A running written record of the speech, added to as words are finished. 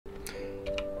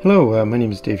Hello, my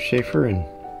name is Dave Schaefer, and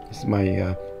this is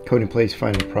my Code in Place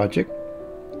final project.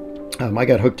 I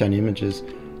got hooked on images.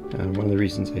 One of the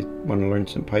reasons I wanted to learn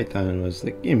some Python was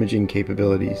the imaging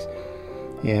capabilities.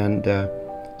 And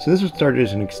so this was started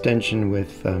as an extension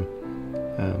with,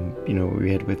 what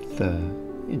we had with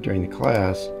during the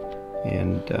class.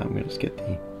 And I'm going to just get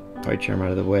the pie chart out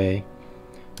of the way.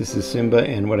 This is Simba,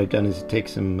 and what I've done is take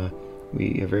some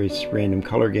various random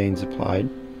color gains applied,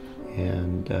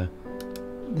 and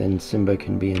then Simba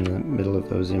can be in the middle of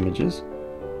those images.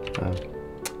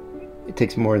 It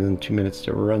takes more than 2 minutes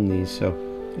to run these, so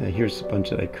here's a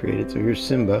bunch that I created. So here's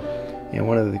Simba, and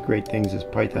one of the great things is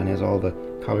Python has all the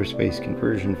color space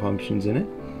conversion functions in it,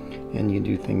 and you can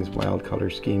do things, wild color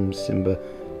schemes. Simba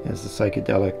has the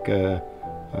psychedelic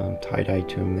tie-dye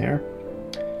to him there.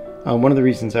 One of the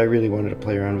reasons I really wanted to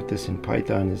play around with this in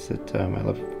Python is that I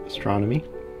love astronomy,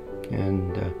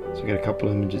 and so I got a couple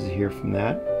images here from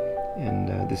that.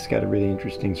 And this has got a really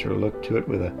interesting sort of look to it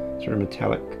with a sort of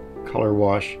metallic color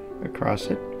wash across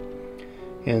it.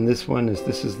 And this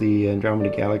is the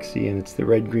Andromeda Galaxy, and it's the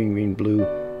red, green, green, blue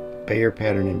Bayer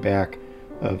pattern in back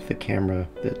of the camera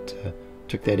that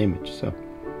took that image. So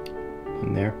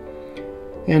in there.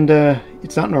 And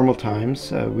it's not normal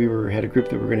times. We had a group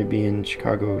that were going to be in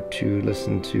Chicago to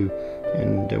listen to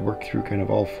and work through kind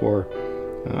of all four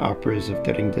operas of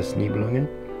Der Ring des Nibelungen.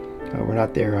 We're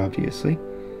not there, obviously.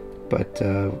 But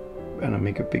and I'll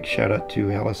make a big shout out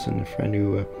to Allison, a friend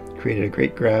who created a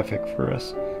great graphic for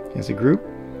us as a group.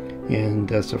 And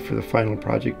so for the final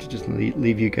project, to just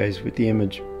leave you guys with the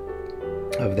image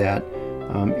of that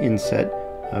inset,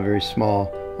 very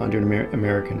small, under an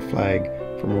American flag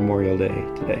for Memorial Day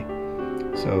today.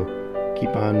 So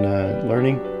keep on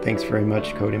learning. Thanks very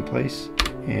much, Code in Place,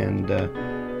 and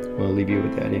we'll leave you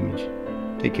with that image.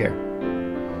 Take care.